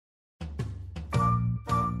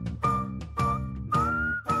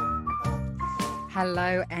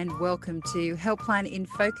Hello and welcome to Helpline in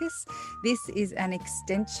Focus. This is an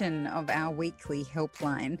extension of our weekly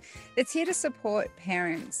helpline that's here to support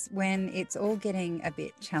parents when it's all getting a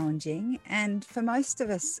bit challenging. And for most of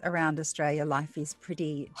us around Australia, life is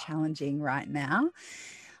pretty challenging right now.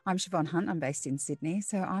 I'm Siobhan Hunt. I'm based in Sydney,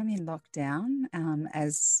 so I'm in lockdown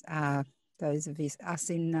as those of us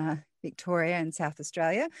in Victoria and South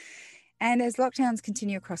Australia. And as lockdowns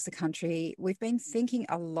continue across the country, we've been thinking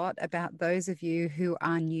a lot about those of you who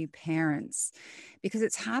are new parents, because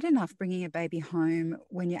it's hard enough bringing a baby home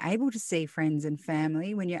when you're able to see friends and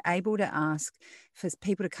family, when you're able to ask for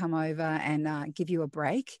people to come over and give you a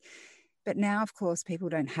break. But now, of course, people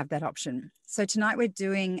don't have that option. So tonight we're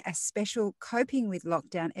doing a special Coping with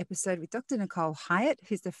Lockdown episode with Dr. Nicole Hyatt,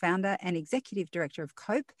 who's the founder and executive director of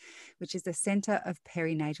COPE, which is the Centre of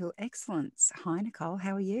Perinatal Excellence. Hi, Nicole.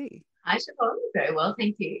 How are you? Hi, Siobhan. Very well,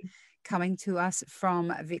 thank you. Coming to us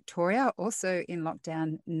from Victoria, also in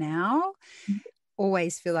lockdown now.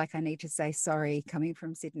 Always feel like I need to say sorry coming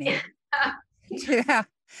from Sydney to our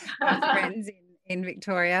friends in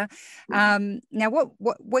Victoria. Now, what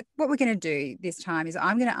we're going to do this time is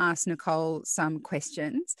I'm going to ask Nicole some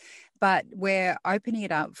questions, but we're opening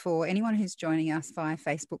it up for anyone who's joining us via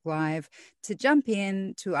Facebook Live to jump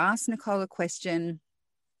in, to ask Nicole a question.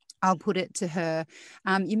 I'll put it to her.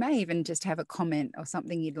 You may even just have a comment or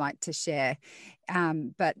something you'd like to share.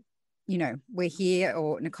 But, you know, we're here,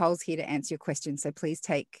 or Nicole's here to answer your question. So please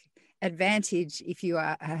take advantage if you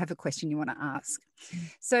have a question you want to ask.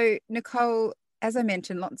 So, Nicole, as I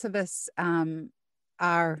mentioned, lots of us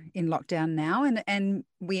are in lockdown now, and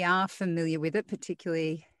we are familiar with it,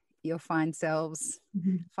 particularly your fine selves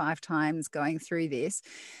 5 times going through this.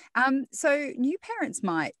 So new parents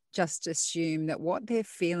might just assume that what they're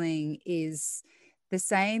feeling is the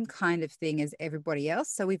same kind of thing as everybody else.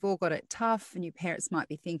 So we've all got it tough, and new parents might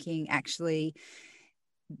be thinking, actually,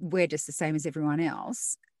 we're just the same as everyone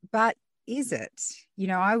else. But is it? You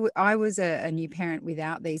know, I was a new parent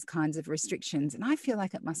without these kinds of restrictions, and I feel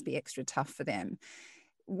like it must be extra tough for them.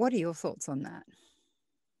 What are your thoughts on that?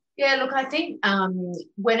 Yeah, look, I think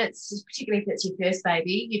when it's, particularly if it's your first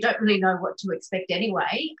baby, you don't really know what to expect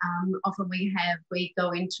anyway. Often we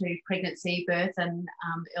go into pregnancy, birth and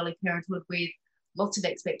early parenthood with lots of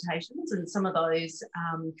expectations, and some of those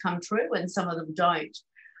come true and some of them don't.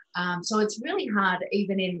 So it's really hard,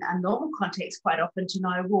 even in a normal context, quite often to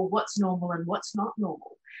know, well, what's normal and what's not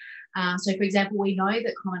normal. So, for example, we know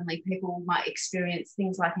that commonly people might experience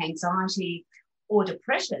things like anxiety or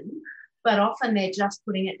depression, but often they're just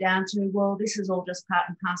putting it down to, well, this is all just part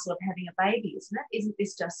and parcel of having a baby, isn't it? Isn't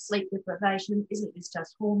this just sleep deprivation? Isn't this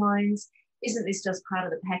just hormones? Isn't this just part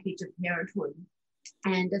of the package of parenthood?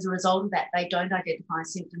 And as a result of that, they don't identify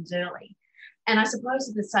symptoms early. And I suppose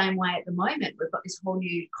in the same way at the moment, we've got this whole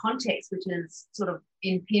new context which is sort of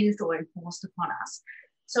impinged or enforced upon us.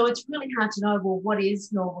 So it's really hard to know, well, what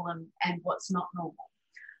is normal and what's not normal.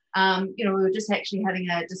 You know, we were just actually having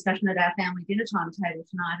a discussion at our family dinner time table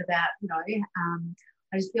tonight about, you know,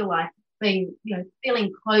 I just feel like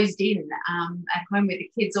feeling closed in at home with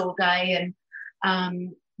the kids all day.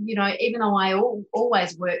 And, you know, even though I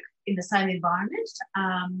always work in the same environment,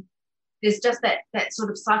 there's just that sort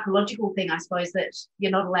of psychological thing, I suppose, that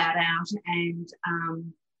you're not allowed out, and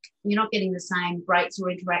you're not getting the same breaks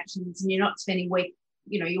or interactions, and you're not spending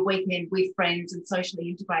your weekend with friends and socially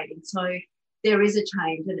integrating. So there is a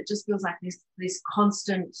change, and it just feels like this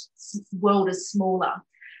constant world is smaller.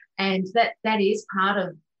 And that is part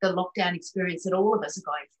of the lockdown experience that all of us are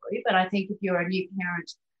going through. But I think if you're a new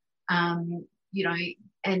parent, you know,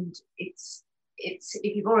 and it's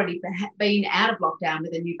if you've already been out of lockdown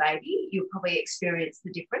with a new baby, you'll probably experience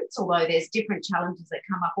the difference, although there's different challenges that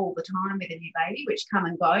come up all the time with a new baby, which come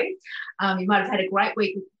and go. You might have had a great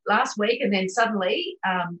week last week, and then suddenly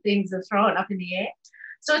things are thrown up in the air.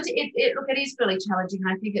 So look, it is really challenging.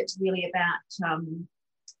 I think it's really about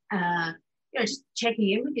just checking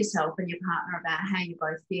in with yourself and your partner about how you're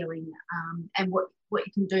both feeling, and what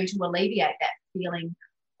you can do to alleviate that feeling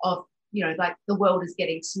of, you know, like the world is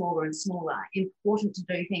getting smaller and smaller. Important to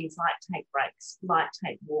do things like take breaks, like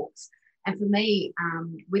take walks. And for me,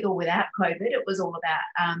 with or without COVID, it was all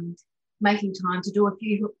about making time to do a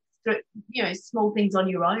few, you know, small things on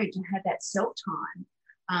your own, to have that self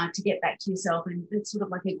time, to get back to yourself. And it's sort of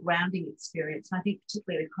like a grounding experience. And I think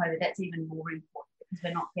particularly with COVID, that's even more important, because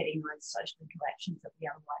we're not getting those social interactions that we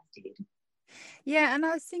otherwise did. Yeah, and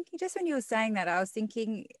I was thinking, just when you were saying that, I was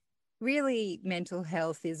thinking, really, mental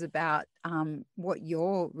health is about what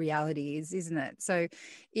your reality is, isn't it? So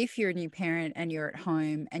if you're a new parent and you're at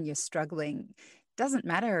home and you're struggling, doesn't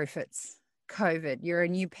matter if it's COVID, you're a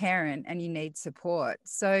new parent and you need support.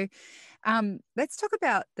 So let's talk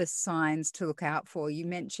about the signs to look out for. You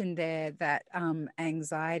mentioned there that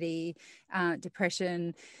anxiety,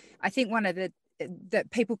 depression. I think one of the that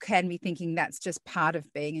people can be thinking that's just part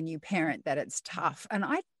of being a new parent, that it's tough. And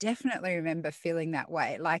I definitely remember feeling that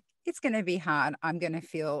way. Like, it's going to be hard. I'm going to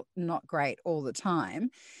feel not great all the time.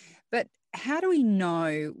 But how do we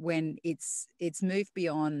know when it's moved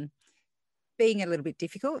beyond being a little bit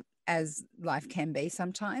difficult, as life can be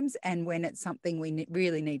sometimes, and when it's something we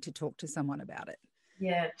really need to talk to someone about it?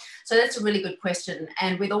 Yeah, so that's a really good question.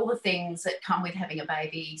 And with all the things that come with having a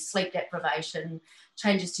baby, sleep deprivation,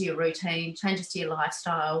 changes to your routine, changes to your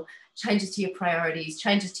lifestyle, changes to your priorities,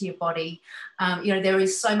 changes to your body, there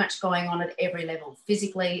is so much going on at every level,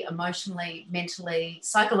 physically, emotionally, mentally,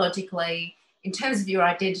 psychologically, in terms of your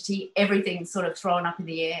identity, everything's sort of thrown up in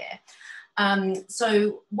the air.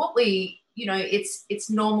 So what it's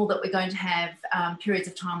normal that we're going to have periods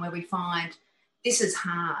of time where we find this is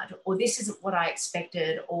hard, or this isn't what I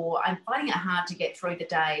expected, or I'm finding it hard to get through the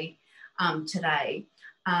day today,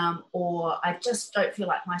 or I just don't feel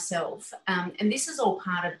like myself. And this is all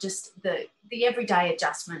part of just the everyday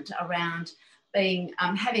adjustment around being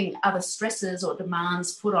having other stresses or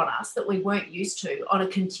demands put on us that we weren't used to on a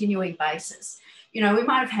continuing basis. We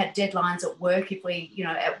might have had deadlines at work if we,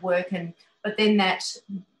 at work, but then that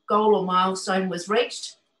goal or milestone was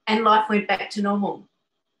reached and life went back to normal.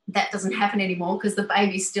 That doesn't happen anymore because the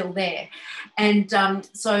baby's still there. And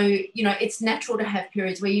so, it's natural to have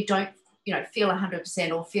periods where you don't, feel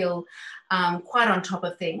 100% or feel quite on top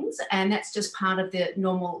of things. And that's just part of the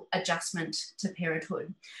normal adjustment to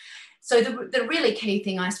parenthood. So the really key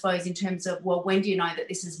thing, I suppose, in terms of, well, when do you know that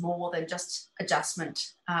this is more than just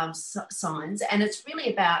adjustment signs? And it's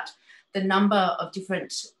really about the number of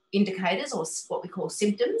different indicators, or what we call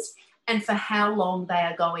symptoms, and for how long they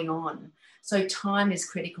are going on. So time is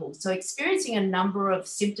critical. So experiencing a number of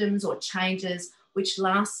symptoms or changes which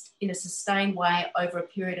last in a sustained way over a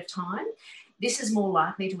period of time, this is more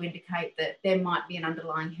likely to indicate that there might be an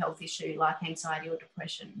underlying health issue like anxiety or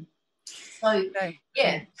depression. So,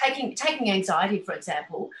 yeah, taking anxiety, for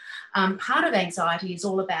example, part of anxiety is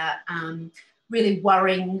all about really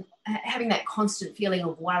worrying, having that constant feeling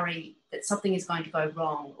of worry that something is going to go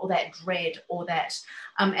wrong, or that dread, or that,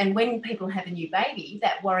 and when people have a new baby,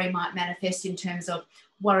 that worry might manifest in terms of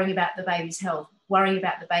worrying about the baby's health, worrying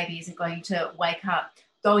about the baby isn't going to wake up,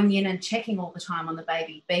 going in and checking all the time on the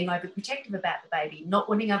baby, being overprotective about the baby, not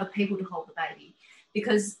wanting other people to hold the baby,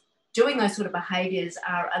 because doing those sort of behaviours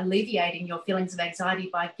are alleviating your feelings of anxiety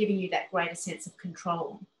by giving you that greater sense of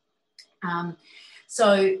control.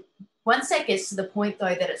 So once that gets to the point,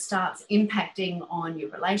 though, that it starts impacting on your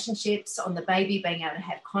relationships, on the baby being able to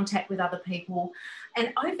have contact with other people,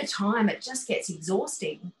 and over time it just gets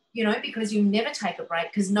exhausting, because you never take a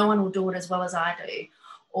break because no one will do it as well as I do,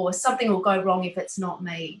 or something will go wrong if it's not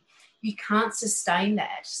me. You can't sustain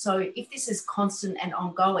that. So if this is constant and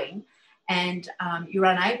ongoing, and you're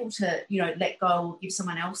unable to, let go or give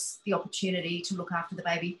someone else the opportunity to look after the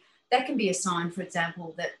baby, that can be a sign, for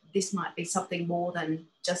example, that this might be something more than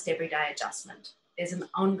just everyday adjustment. There's an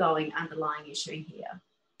ongoing underlying issue here.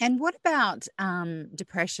 And what about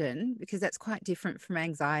depression? Because that's quite different from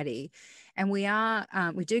anxiety. And we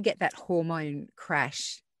do get that hormone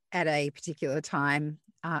crash at a particular time.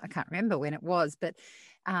 I can't remember when it was, but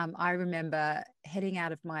I remember heading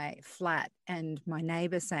out of my flat and my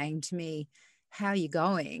neighbour saying to me, "How are you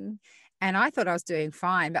going?" And I thought I was doing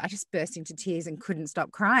fine, but I just burst into tears and couldn't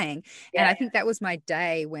stop crying. Yeah. And I think that was my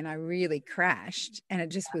day when I really crashed, and it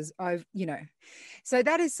just was, So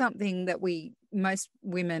that is something that most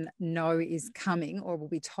women know is coming, or will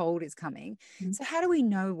be told is coming. Mm-hmm. So how do we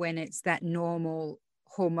know when it's that normal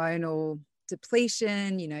hormonal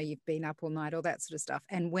depletion, you've been up all night, all that sort of stuff,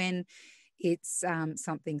 and when it's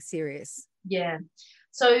something serious? Yeah.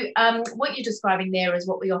 So what you're describing there is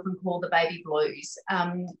what we often call the baby blues,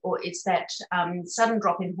 or it's that sudden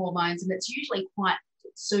drop in hormones, and it's usually quite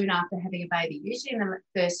soon after having a baby, usually in the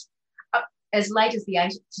first, as late as the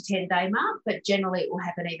 8 to 10 day mark, but generally it will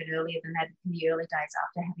happen even earlier than that in the early days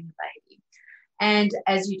after having a baby. And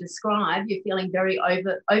as you describe, you're feeling very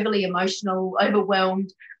overly emotional,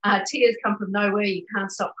 overwhelmed. Tears come from nowhere. You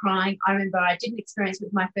can't stop crying. I remember I didn't experience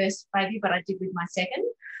with my first baby, but I did with my second.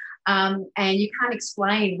 And you can't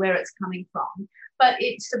explain where it's coming from, but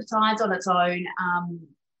it subsides on its own,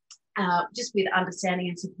 just with understanding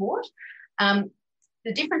and support.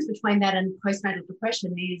 The difference between that and postnatal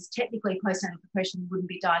depression is technically postnatal depression wouldn't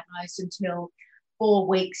be diagnosed until 4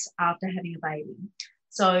 weeks after having a baby.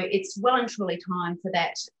 So it's well and truly time for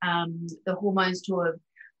that, the hormones to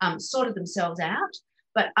have sorted themselves out,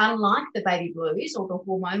 But unlike the baby blues or the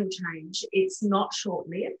hormonal change, it's not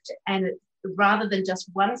short-lived, and rather than just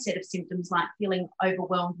one set of symptoms like feeling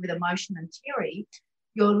overwhelmed with emotion and teary,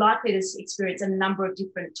 you're likely to experience a number of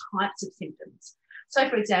different types of symptoms. So,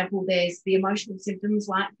 for example, there's the emotional symptoms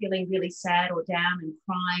like feeling really sad or down and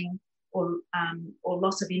crying, or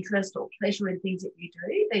loss of interest or pleasure in things that you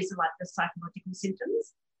do. These are like the psychological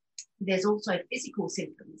symptoms. There's also physical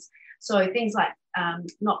symptoms. So things like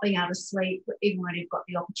not being able to sleep, even when you've got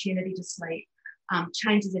the opportunity to sleep,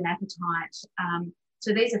 changes in appetite.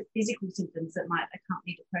 So these are physical symptoms that might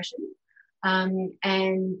accompany depression. And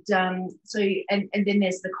then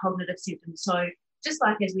there's the cognitive symptoms. So just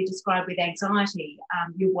like as we described with anxiety,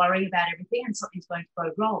 you're worrying about everything and something's going to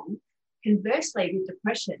go wrong. Conversely, with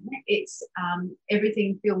depression, it's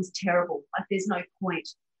everything feels terrible. Like there's no point.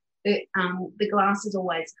 The glass is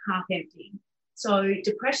always half empty. So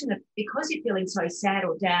depression, because you're feeling so sad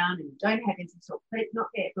or down and you don't have interest or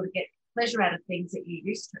not able to get pleasure out of things that you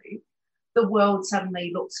used to, the world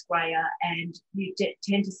suddenly looks grayer and you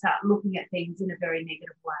tend to start looking at things in a very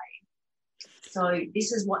negative way. So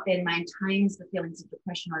this is what then maintains the feelings of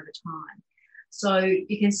depression over time. So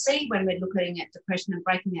you can see when we're looking at depression and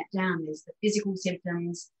breaking that down, there's the physical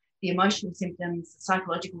symptoms, the emotional symptoms, the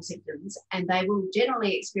psychological symptoms, and they will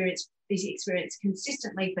generally experience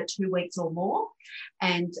consistently for 2 weeks or more.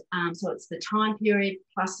 And so it's the time period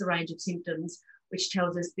plus the range of symptoms, which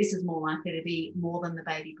tells us this is more likely to be more than the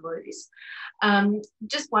baby blues.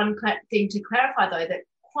 Just one thing to clarify, though, that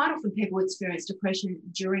quite often people experience depression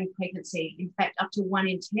during pregnancy. In fact, up to 1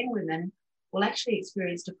 in 10 women will actually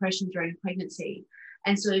experience depression during pregnancy.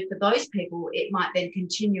 And so for those people, it might then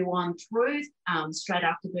continue on through straight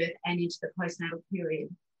after birth and into the postnatal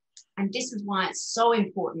period. And this is why it's so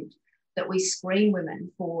important that we screen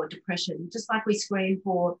women for depression. Just like we screen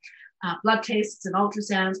for blood tests and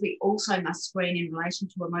ultrasounds, we also must screen in relation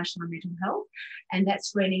to emotional and mental health. And that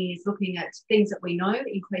screening is looking at things that we know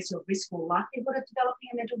increase your risk or likelihood of developing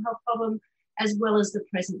a mental health problem, as well as the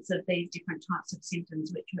presence of these different types of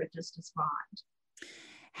symptoms which we've just described.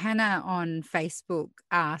 Hannah on Facebook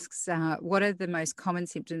asks, what are the most common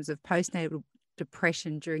symptoms of postnatal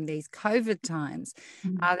depression during these COVID times?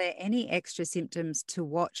 Mm-hmm. Are there any extra symptoms to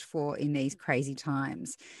watch for in these crazy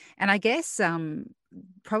times? And I guess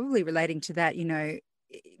probably relating to that,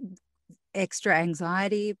 extra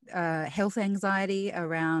anxiety, health anxiety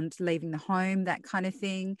around leaving the home, that kind of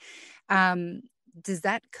thing. Does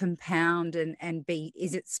that compound and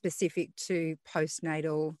is it specific to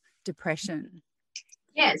postnatal depression?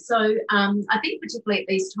 Yeah, so I think particularly at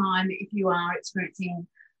this time, if you are experiencing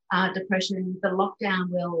depression, the lockdown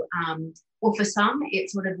will, well, for some, it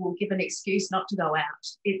sort of will give an excuse not to go out.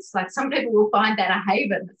 It's like some people will find that a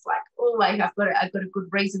haven. It's like, oh, like I've got a good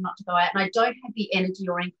reason not to go out, and I don't have the energy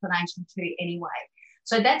or inclination to anyway.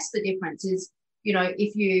 So that's the difference. Is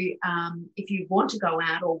if you want to go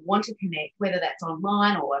out or want to connect, whether that's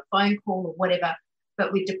online or a phone call or whatever,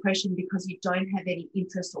 but with depression, because you don't have any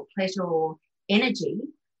interest or pleasure or energy,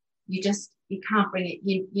 you can't bring it,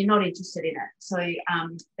 you're not interested in it. So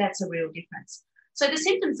that's a real difference. So the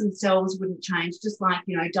symptoms themselves wouldn't change, just like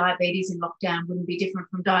diabetes in lockdown wouldn't be different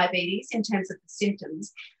from diabetes in terms of the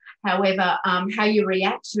symptoms. However, how you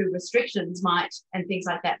react to restrictions and things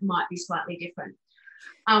like that might be slightly different.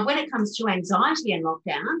 When it comes to anxiety in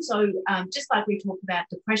lockdown, so just like we talked about,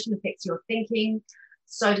 depression affects your thinking,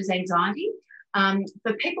 so does anxiety.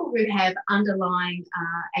 For people who have underlying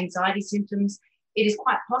anxiety symptoms, it is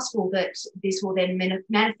quite possible that this will then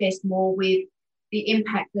manifest more with the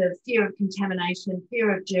impact of fear of contamination,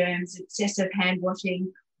 fear of germs, excessive hand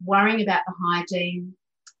washing, worrying about the hygiene,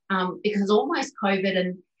 because almost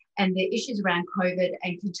COVID and the issues around COVID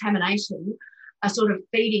and contamination are sort of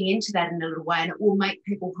feeding into that in a little way, and it will make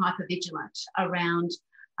people hypervigilant around.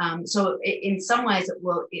 So in some ways, it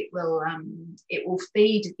will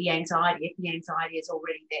feed the anxiety if the anxiety is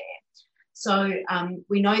already there. So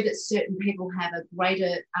we know that certain people have a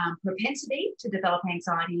greater propensity to develop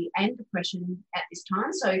anxiety and depression at this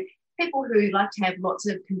time. So people who like to have lots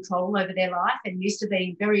of control over their life and used to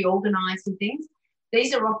being very organised and things,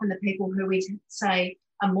 these are often the people who we say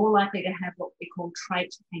are more likely to have what we call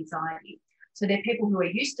trait anxiety. So they're people who are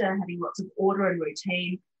used to having lots of order and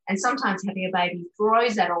routine, and sometimes having a baby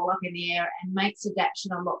throws that all up in the air and makes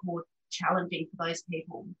adaptation a lot more challenging for those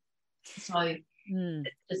people. So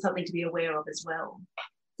it's something to be aware of as well.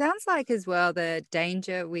 Sounds like as well the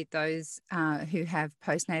danger with those who have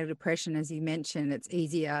postnatal depression, as you mentioned, it's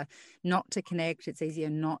easier not to connect, it's easier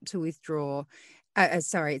not to withdraw.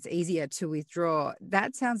 It's easier to withdraw.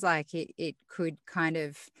 That sounds like it could kind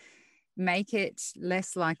of make it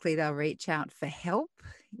less likely they'll reach out for help?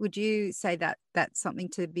 Would you say that that's something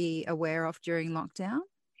to be aware of during lockdown?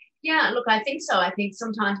 Yeah, look, I think so. I think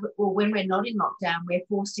sometimes, well, when we're not in lockdown, we're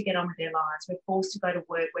forced to get on with their lives. We're forced to go to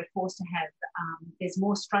work. We're forced to have, there's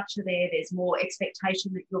more structure there. There's more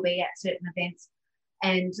expectation that you'll be at certain events.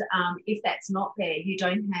 And if that's not there, you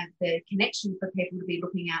don't have the connection for people to be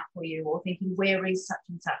looking out for you or thinking, where is such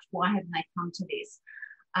and such? Why haven't they come to this?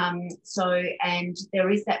 And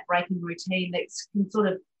there is that breaking routine that can sort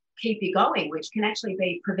of keep you going, which can actually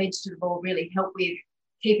be preventative or really help with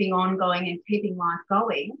keeping on going and keeping life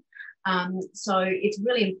going. So it's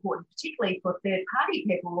really important, particularly for third-party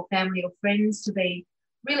people or family or friends, to be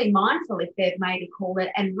really mindful if they've made a call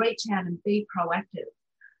and reach out and be proactive,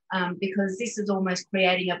 because this is almost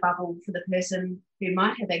creating a bubble for the person who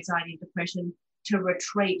might have anxiety and depression to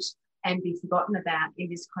retreat and be forgotten about in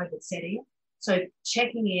this COVID setting. So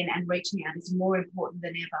checking in and reaching out is more important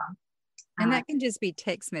than ever. And that can just be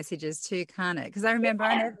text messages too, can't it? Because I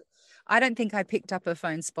remember I don't think I picked up a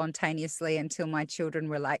phone spontaneously until my children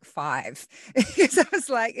were like 5. Because I was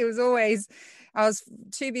like, I was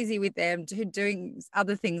too busy with them doing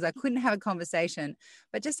other things. I couldn't have a conversation,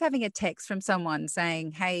 but just having a text from someone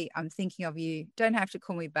saying, hey, I'm thinking of you. Don't have to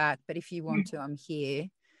call me back, but if you want to, I'm here.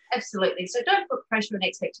 Absolutely. So don't put pressure and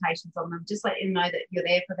expectations on them. Just let them know that you're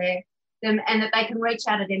there for them and that they can reach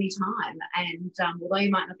out at any time. And although you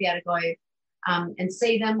might not be able to go and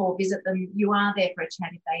see them or visit them, you are there for a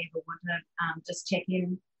chat if they ever want to just check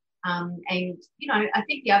in. And, I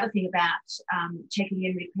think the other thing about checking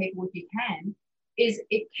in with people if you can is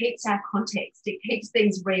it keeps our context. It keeps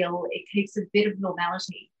things real. It keeps a bit of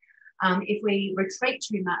normality. If we retreat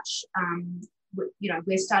too much,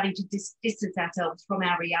 we're starting to distance ourselves from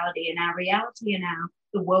our reality, and our reality and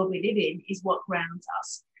the world we live in is what grounds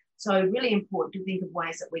us. So really important to think of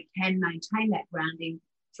ways that we can maintain that grounding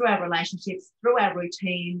through our relationships, through our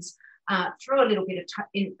routines, through a little bit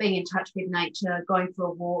of being in touch with nature, going for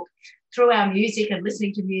a walk, through our music and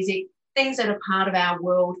listening to music, things that are part of our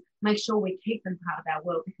world. Make sure we keep them part of our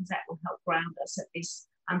world, because that will help ground us at this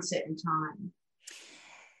uncertain time.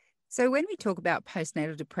 So when we talk about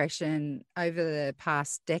postnatal depression over the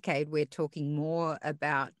past decade, we're talking more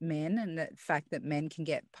about men and the fact that men can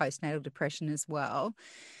get postnatal depression as well.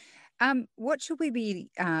 What should we be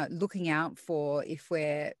looking out for if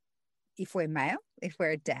we're male, if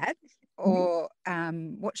we're a dad, or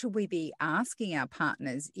what should we be asking our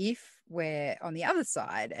partners if we're on the other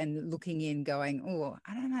side and looking in going, oh,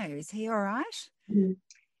 I don't know, is he all right? Mm-hmm.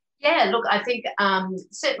 Yeah, look, I think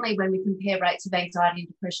certainly when we compare rates of anxiety and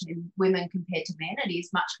depression in women compared to men, it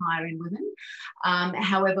is much higher in women.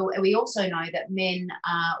 However, we also know that men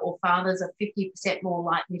or fathers are 50% more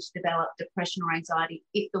likely to develop depression or anxiety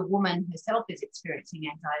if the woman herself is experiencing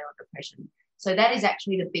anxiety or depression. So that is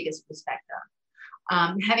actually the biggest risk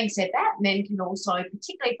factor. Having said that, men can also,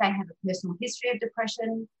 particularly if they have a personal history of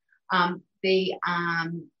depression, the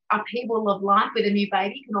upheaval of life with a new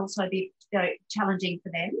baby can also be very challenging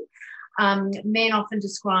for them. Men often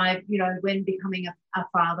describe, when becoming a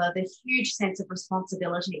father, the huge sense of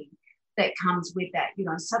responsibility that comes with that.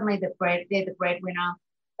 Suddenly they're the breadwinner.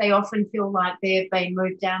 They often feel like they've been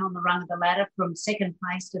moved down on the rung of the ladder from second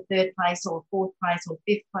place to third place or fourth place or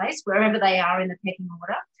fifth place, wherever they are in the pecking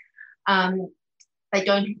order. They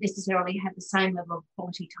don't necessarily have the same level of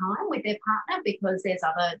quality time with their partner because there's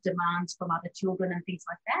other demands from other children and things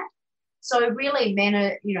like that. So really men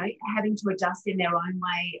are, having to adjust in their own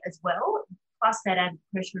way as well, plus that added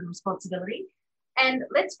pressure and responsibility. And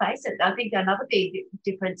let's face it, I think another big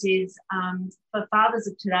difference is for fathers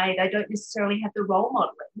of today, they don't necessarily have the role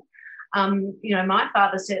modelling. My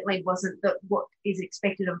father certainly wasn't what is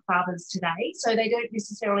expected of fathers today. So they don't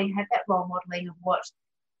necessarily have that role modelling of what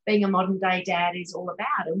being a modern day dad is all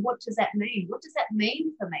about. And what does that mean? What does that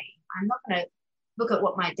mean for me? I'm not going to look at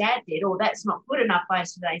what my dad did, or that's not good enough by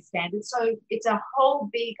today's standards. So it's a whole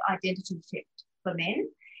big identity shift for men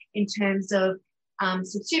in terms of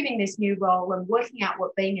subsuming this new role and working out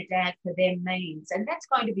what being a dad for them means. And that's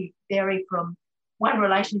going to be vary from one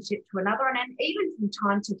relationship to another, and even from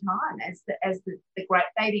time to time as the great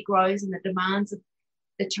baby grows and the demands of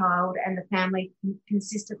the child and the family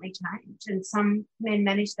consistently change. And some men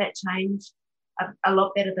manage that change a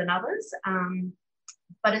lot better than others.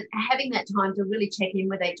 But having that time to really check in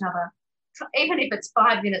with each other, even if it's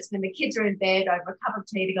 5 minutes when the kids are in bed over a cup of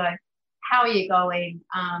tea, to go, how are you going?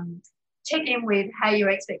 Check in with how your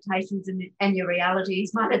expectations and your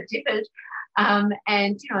realities might have differed,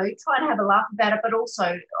 and try and have a laugh about it, but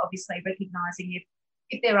also obviously recognising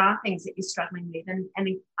if there are things that you're struggling with. And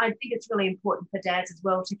I think it's really important for dads as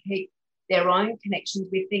well to keep their own connections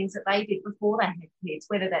with things that they did before they had kids,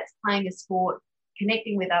 whether that's playing a sport,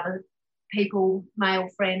 connecting with other people, male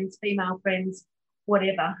friends, female friends,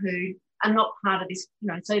 whatever, who are not part of this,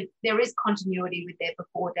 so there is continuity with their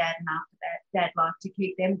before dad and after dad life to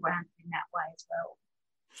keep them grounded in that way as well.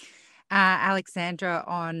 Alexandra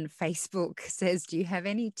on Facebook says, do you have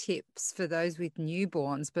any tips for those with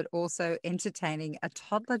newborns, but also entertaining a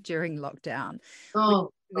toddler during lockdown?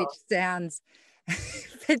 Which sounds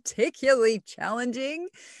particularly challenging.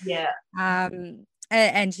 Yeah.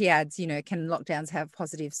 And she adds, can lockdowns have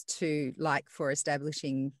positives too, like for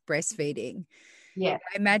establishing breastfeeding? Yeah.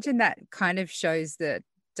 I imagine that kind of shows the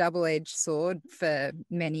double-edged sword for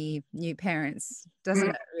many new parents, doesn't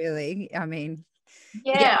it, really? I mean,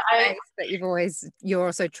 yeah, that you're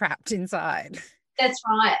also trapped inside. That's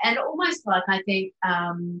right. And almost like, I think,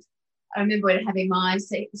 I remember when having my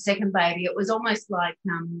second baby, it was almost like,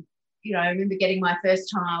 I remember getting my first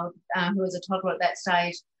child, who was a toddler at that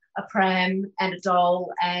stage, a pram and a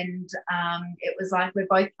doll. And it was like, we're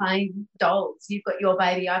both playing dolls. You've got your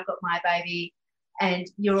baby, I've got my baby. And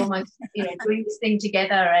you're almost, doing this thing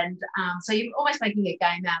together. And so you're almost making a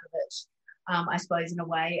game out of it. I suppose, in a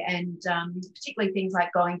way. And particularly things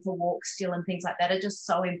like going for walks still and things like that are just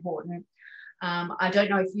so important. I don't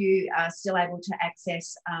know if you are still able to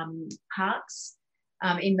access parks.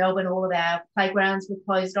 In Melbourne, all of our playgrounds were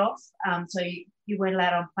closed off. So you weren't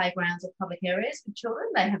allowed on playgrounds or public areas for children.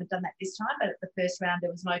 They haven't done that this time, but at the first round,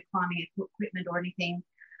 there was no climbing equipment or anything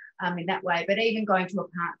in that way. But even going to a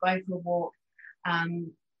park, going for a walk,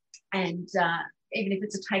 and even if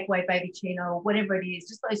it's a takeaway baby tuna or whatever it is,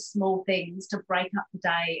 just those small things to break up the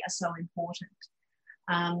day are so important.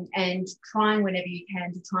 And trying whenever you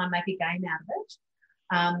can to try and make a game out of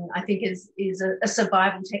it, I think is a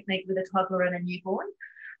survival technique with a toddler and a newborn.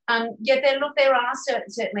 There are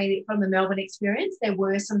certainly, from the Melbourne experience, there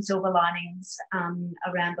were some silver linings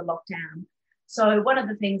around the lockdown. So one of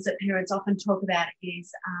the things that parents often talk about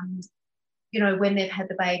is, when they've had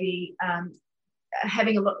the baby,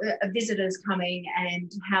 having a lot of visitors coming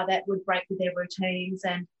and how that would break with their routines.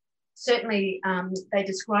 And certainly they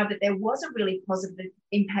described that there was a really positive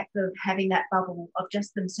impact of having that bubble of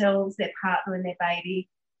just themselves, their partner and their baby,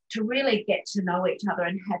 to really get to know each other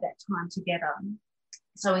and have that time together.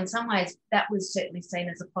 So in some ways, that was certainly seen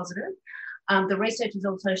as a positive. The research has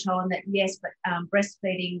also shown that, yes, but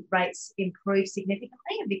breastfeeding rates improved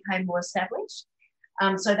significantly and became more established.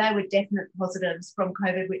 So they were definite positives from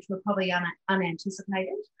COVID, which were probably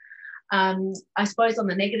unanticipated. I suppose on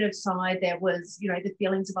the negative side, there was, the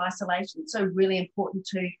feelings of isolation. So really important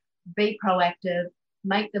to be proactive,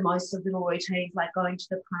 make the most of little routines like going to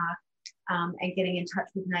the park and getting in touch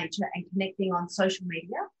with nature and connecting on social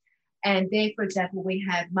media. And there, for example, we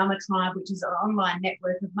have Mama Tribe, which is an online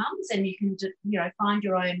network of mums, and you can, find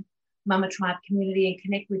your own Mama Tribe community and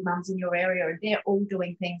connect with mums in your area, and they're all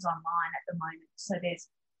doing things online at the moment. So there's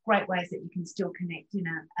great ways that you can still connect in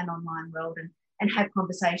an online world and have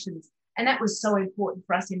conversations. And that was so important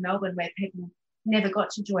for us in Melbourne, where people never got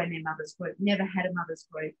to join their mother's group, never had a mother's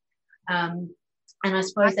group. And I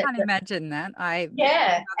suppose I can't imagine that.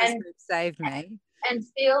 Mother's group saved me. And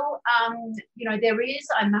still, there is,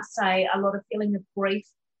 I must say, a lot of feeling of grief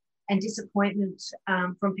and disappointment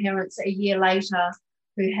from parents a year later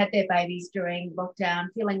who had their babies during lockdown,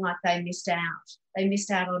 feeling like they missed out. They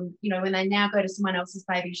missed out on, when they now go to someone else's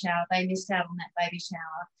baby shower, they missed out on that baby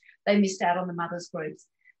shower. They missed out on the mothers' groups.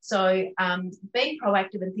 So being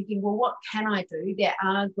proactive and thinking, well, what can I do? There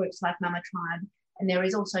are groups like Mama Tribe, and there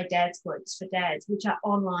is also dads groups for dads, which are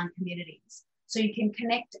online communities. So you can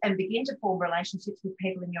connect and begin to form relationships with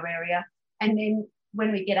people in your area. And then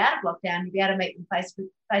when we get out of lockdown, you'll be able to meet them face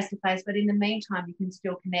to face. But in the meantime, you can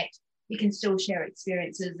still connect. You can still share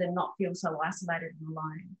experiences and not feel so isolated and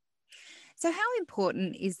alone. So how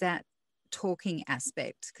important is that talking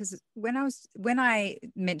aspect? Because when I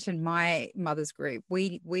mentioned my mother's group,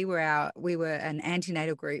 we were an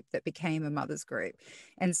antenatal group that became a mother's group,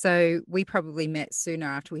 and so we probably met sooner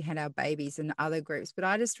after we had our babies than other groups. But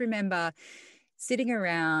I just remember sitting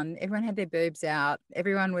around, everyone had their boobs out,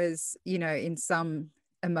 everyone was in some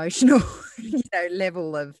emotional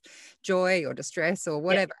level of joy or distress or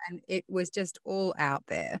whatever, and it was just all out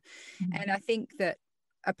there. And I think that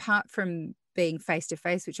apart from being face to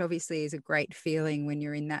face, which obviously is a great feeling when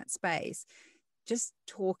you're in that space, just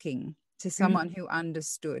talking to someone who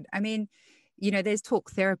understood. I mean, there's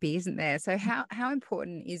talk therapy, isn't there? So how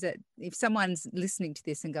important is it if someone's listening to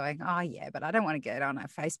this and going, oh yeah, but I don't want to get on a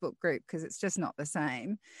Facebook group because it's just not the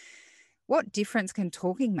same? What difference can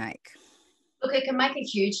talking make? Look, it can make a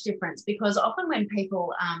huge difference, because often when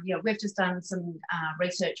people, we've just done some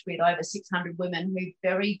research with over 600 women who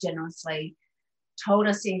very generously told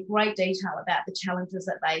us in great detail about the challenges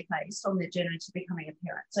that they faced on their journey to becoming a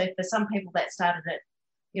parent. So for some people that started at,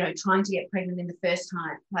 trying to get pregnant in the first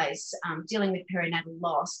place, dealing with perinatal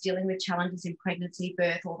loss, dealing with challenges in pregnancy,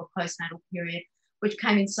 birth, or the postnatal period, which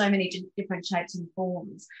came in so many different shapes and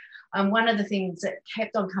forms. One of the things that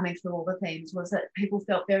kept on coming through all the themes was that people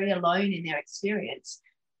felt very alone in their experience,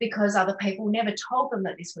 because other people never told them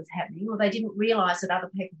that this was happening, or they didn't realise that other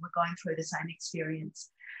people were going through the same experience.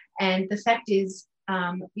 And the fact is,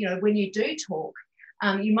 when you do talk,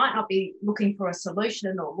 you might not be looking for a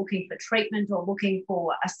solution or looking for treatment or looking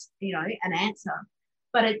for an answer,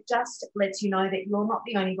 but it just lets you know that you're not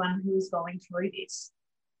the only one who is going through this.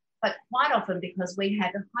 But quite often, because we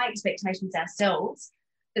have high expectations ourselves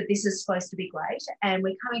that this is supposed to be great, and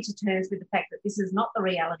we're coming to terms with the fact that this is not the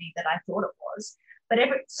reality that I thought it was, but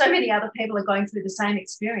so many other people are going through the same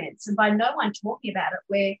experience, and by no one talking about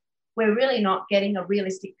it, we're really not getting a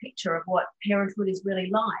realistic picture of what parenthood is really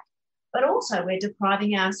like. But also we're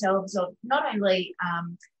depriving ourselves of not only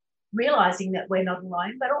realising that we're not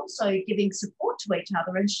alone, but also giving support to each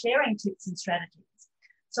other and sharing tips and strategies.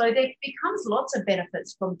 So there becomes lots of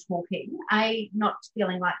benefits from talking. Not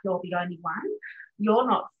feeling like you're the only one. You're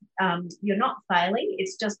not failing.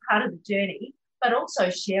 It's just part of the journey, but also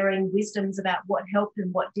sharing wisdoms about what helped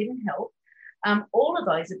and what didn't help. All of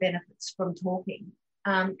those are benefits from talking.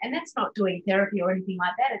 And that's not doing therapy or anything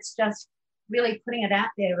like that. It's just really putting it out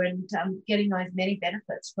there and getting those many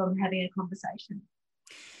benefits from having a conversation.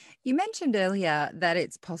 You mentioned earlier that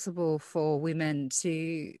it's possible for women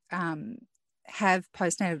to have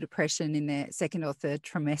postnatal depression in their second or third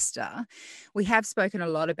trimester. We have spoken a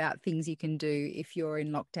lot about things you can do if you're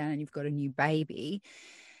in lockdown and you've got a new baby.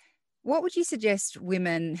 What would you suggest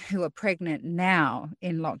women who are pregnant now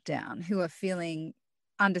in lockdown, who are feeling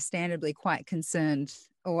understandably quite concerned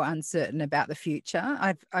or uncertain about the future?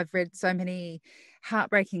 I've read so many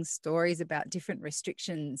heartbreaking stories about different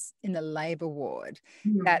restrictions in the labour ward.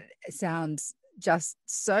 That sounds just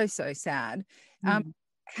so sad.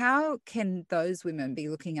 How can those women be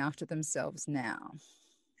looking after themselves now?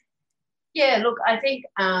 Yeah, look, I think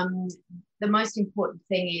the most important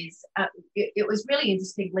thing is it was really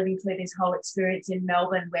interesting living through this whole experience in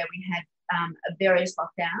Melbourne, where we had various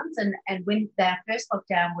lockdowns. And when our first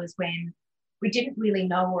lockdown was when we didn't really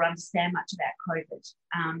know or understand much about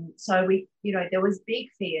COVID. So there was big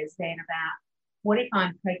fears then about, what if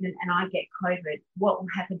I'm pregnant and I get COVID? What will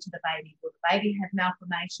happen to the baby? Will the baby have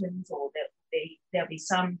malformations, or there'll be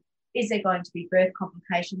some? Is there going to be birth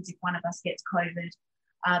complications if one of us gets COVID?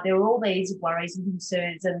 There were all these worries and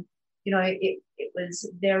concerns, and it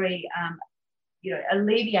was very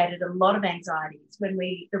alleviated a lot of anxieties when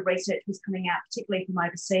the research was coming out, particularly from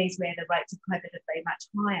overseas, where the rates of COVID had been much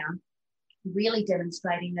higher, really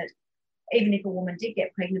demonstrating that even if a woman did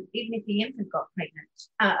get pregnant, even if the infant got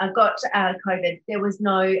COVID, there was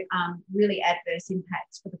no really adverse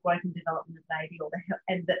impacts for the growth and development of the baby,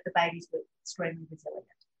 and that the babies were extremely resilient.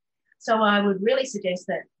 So I would really suggest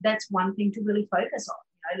that that's one thing to really focus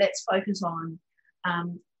on. Let's focus on,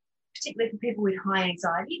 particularly for people with high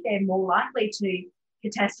anxiety, they're more likely to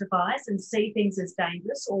catastrophize and see things as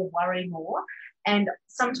dangerous or worry more, and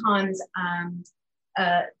sometimes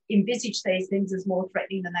envisage these things as more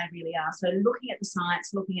threatening than they really are. So looking at the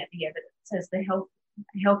science, looking at the evidence, as the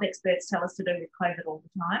health experts tell us to do with COVID all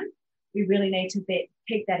the time, we really need to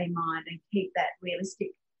keep that in mind and keep that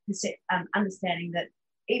realistic understanding that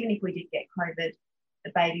even if we did get COVID,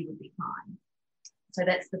 the baby would be fine. So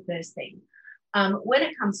that's the first thing. When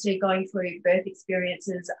it comes to going through birth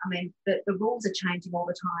experiences, I mean, the rules are changing all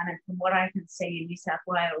the time. And from what I can see in New South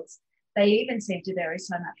Wales, they even seem to vary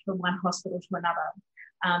so much from one hospital to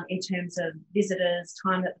another in terms of visitors,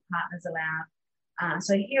 time that the partner's allowed.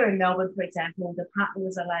 So here in Melbourne, for example, the partner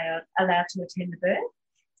was allowed to attend the birth,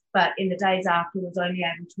 but in the days after was only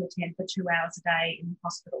able to attend for 2 hours a day in the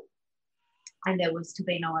hospital. And there was to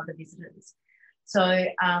be no other visitors. So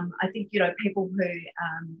I think, people who,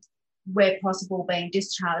 where possible, being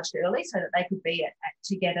discharged early so that they could be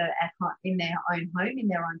together in their own home, in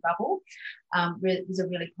their own bubble, was a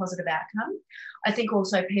really positive outcome. I think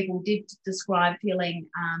also people did describe feeling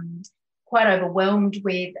quite overwhelmed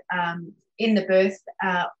with, in the birth,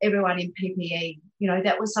 everyone in PPE.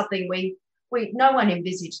 That was something no one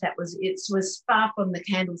envisaged. It was far from the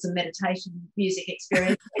candles and meditation music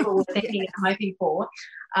experience people were thinking and hoping for.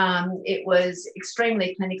 It was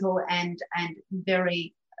extremely clinical and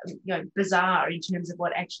very bizarre in terms of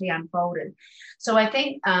what actually unfolded. So I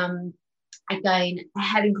think again,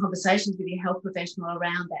 having conversations with your health professional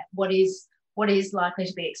around that, what is what is likely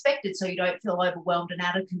to be expected, so you don't feel overwhelmed and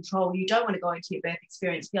out of control. You don't want to go into your birth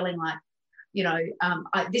experience feeling like,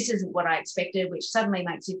 this isn't what I expected, which suddenly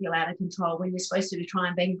makes you feel out of control when you're supposed to be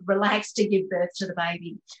trying being relaxed to give birth to the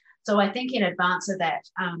baby. So I think in advance of that,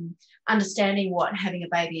 understanding what having a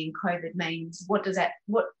baby in COVID means, what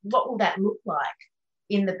will that look like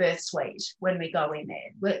in the birth suite when we go in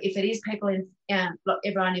there? Well, if it is people in,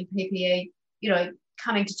 everyone in PPE,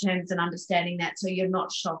 coming to terms and understanding that, so you're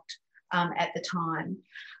not shocked at the time.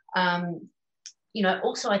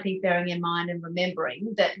 Also I think bearing in mind and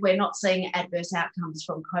remembering that we're not seeing adverse outcomes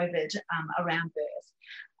from COVID around birth.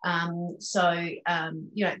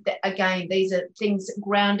 Again, these are things,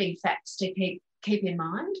 grounding facts to keep in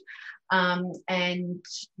mind.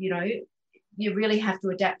 You really have to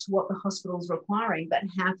adapt to what the hospital's requiring, but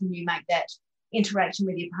how can you make that interaction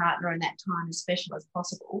with your partner and that time as special as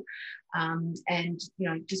possible?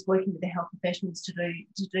 Just working with the health professionals to do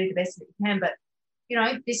the best that you can. But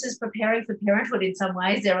this is preparing for parenthood in some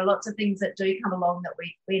ways. There are lots of things that do come along that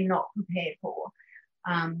we're not prepared for,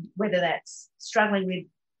 whether that's struggling with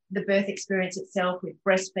the birth experience itself, with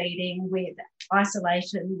breastfeeding, with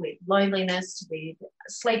isolation, with loneliness, with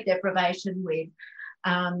sleep deprivation, with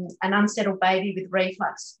an unsettled baby with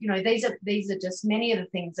reflux. These are just many of the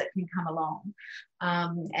things that can come along.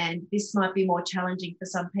 And this might be more challenging for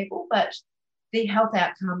some people, but the health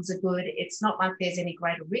outcomes are good. It's not like there's any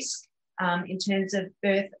greater risk in terms of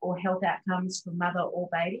birth or health outcomes for mother or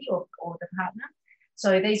baby or the partner.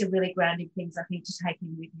 So these are really grounding things, I think, to take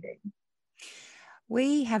in with you.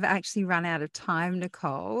 We have actually run out of time,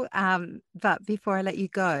 Nicole. But before I let you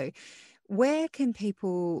go, where can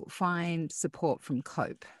people find support from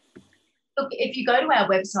COPE? Look, if you go to our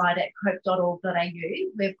website at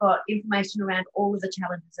cope.org.au, we've got information around all of the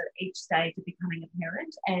challenges at each stage of becoming a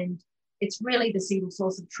parent. And it's really the single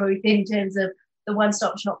source of truth in terms of the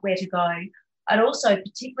one-stop shop where to go. I'd also,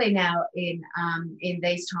 particularly now in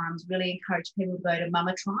these times, really encourage people to go to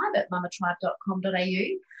Mama Tribe at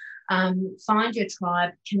mamatribe.com.au. Find your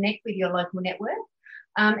tribe, connect with your local network,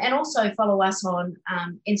 and also follow us on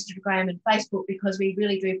Instagram and Facebook, because we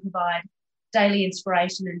really do provide daily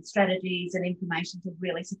inspiration and strategies and information to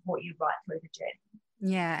really support you right through the journey.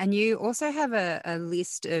 Yeah, and you also have a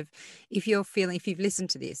list of, if you've listened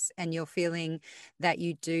to this and you're feeling that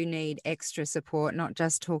you do need extra support, not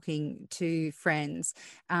just talking to friends,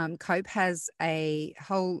 COPE has a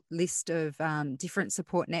whole list of different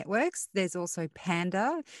support networks. There's also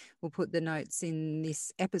Panda. We'll put the notes in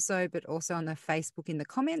this episode, but also on the Facebook in the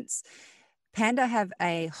comments. Panda have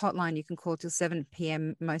a hotline you can call till 7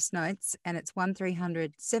 p.m. most nights, and it's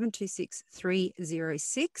 1300 726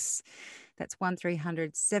 306. That's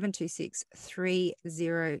 1300 726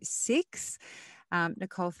 306.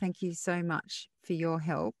 Nicole, thank you so much for your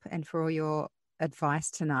help and for all your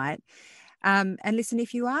advice tonight. And listen,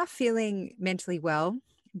 if you are feeling mentally well,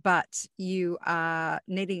 but you are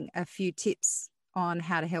needing a few tips on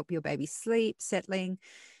how to help your baby sleep, settling,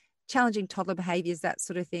 challenging toddler behaviours, that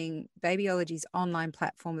sort of thing, Babyology's online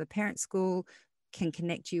platform, The Parent School, can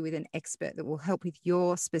connect you with an expert that will help with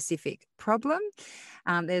your specific problem.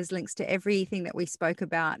 There's links to everything that we spoke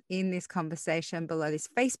about in this conversation below this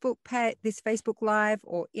Facebook page, this Facebook Live,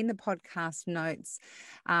 or in the podcast notes.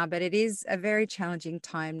 But it is a very challenging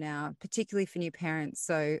time now, particularly for new parents.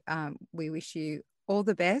 So we wish you all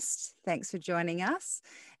the best. Thanks for joining us.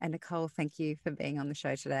 And Nicole, thank you for being on the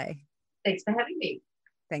show today. Thanks for having me.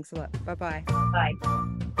 Thanks a lot. Bye-bye. Bye.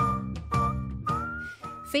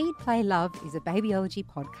 Feed, Play, Love is a Babyology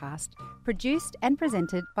podcast produced and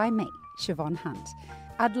presented by me, Siobhan Hunt.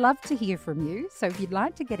 I'd love to hear from you, so if you'd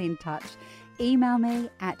like to get in touch, email me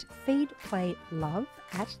at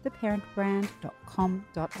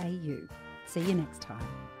feedplaylove@theparentbrand.com.au. See you next time.